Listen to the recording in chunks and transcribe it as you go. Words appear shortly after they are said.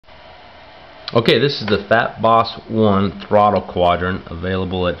Okay, this is the Fat Boss 1 Throttle Quadrant,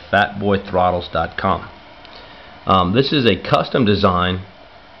 available at fatboythrottles.com. This is a custom design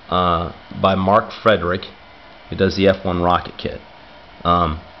by Mark Frederick, who does the F1 rocket kit.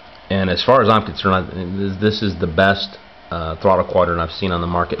 And as far as I'm concerned, this is the best throttle quadrant I've seen on the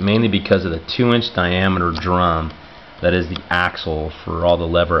market, mainly because of the 2-inch diameter drum that is the axle for all the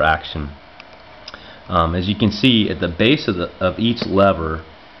lever action. As you can see, at the base of each lever,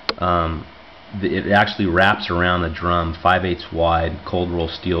 it actually wraps around the drum, 5/8 wide, cold roll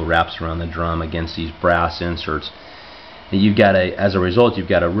steel wraps around the drum against these brass inserts. And you've got as a result, you've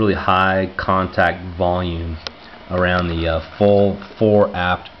got a really high contact volume around the full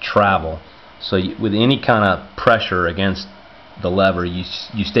fore-aft travel. So with any kind of pressure against the lever, you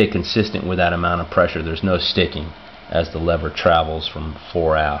stay consistent with that amount of pressure. There's no sticking as the lever travels from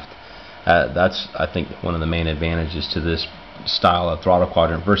fore-aft. That's, I think, one of the main advantages to this style of throttle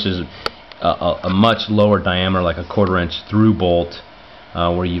quadrant versus a much lower diameter, like a 1/4 inch through bolt,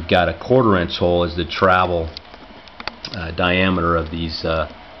 where you've got a 1/4 inch hole as the travel diameter of these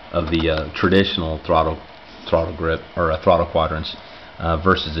of the traditional throttle grip or throttle quadrants,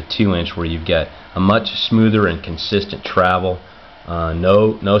 versus a 2-inch where you've got a much smoother and consistent travel,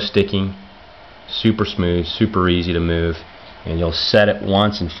 no sticking, super smooth, super easy to move, and you'll set it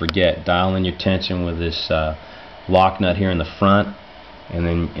once and forget. Dial in your tension with this lock nut here in the front, and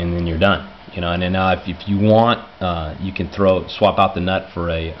then you're done. You know, and then now if you want, you can swap out the nut for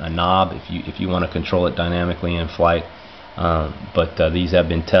a knob if you want to control it dynamically in flight. But these have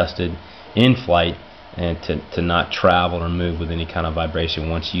been tested in flight and to not travel or move with any kind of vibration.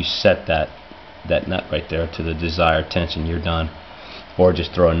 Once you set that nut right there to the desired tension, you're done. Or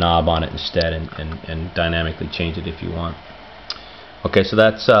just throw a knob on it instead and dynamically change it if you want. Okay, so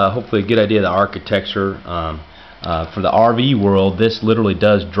that's hopefully a good idea of the architecture. For the RV world, this literally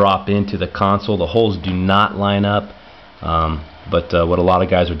does drop into the console. The holes do not line up, but what a lot of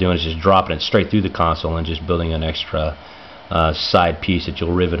guys are doing is just dropping it straight through the console and just building an extra side piece that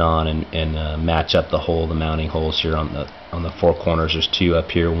you'll rivet on and match up the mounting holes here on the four corners. There's 2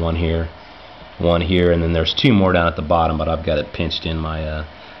 up here, one here, and then there's 2 more down at the bottom, but I've got it pinched in my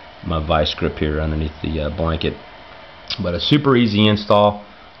vice grip here underneath the blanket. But a super easy install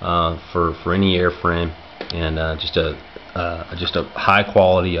for any airframe, and just a high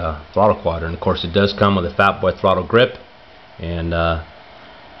quality throttle quadrant. Of course, it does come with a Fatboy throttle grip, and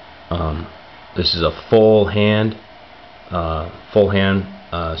this is a full hand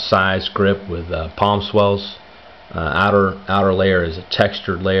size grip with palm swells. Outer layer is a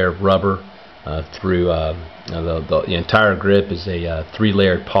textured layer of rubber through the entire grip is a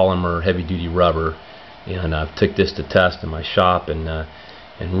 3-layered polymer heavy-duty rubber. And I've took this to test in my shop and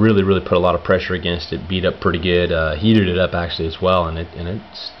really put a lot of pressure against it. Beat up pretty good, heated it up actually as well, and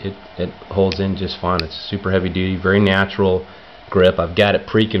it holds in just fine. It's super heavy duty, very natural grip. I've got it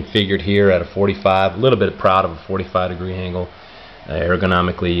pre-configured here at a 45. A little bit proud of a 45-degree angle.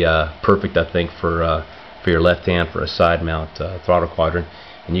 Ergonomically perfect, I think, for your left hand for a side mount throttle quadrant.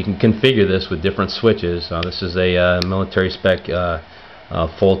 And you can configure this with different switches. This is a military spec.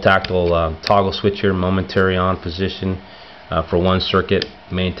 Full tactile toggle switch here, momentary on position for one circuit,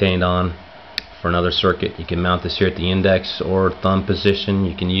 maintained on for another circuit. You can mount this here at the index or thumb position.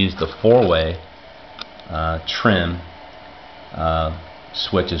 You can use the 4-way trim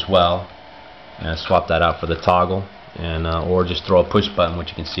switch as well, and swap that out for the toggle, and or just throw a push button, which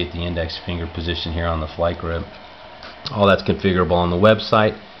you can see at the index finger position here on the flight grip. All that's configurable on the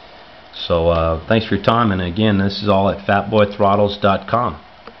website. So thanks for your time, and again, this is all at fatboythrottles.com.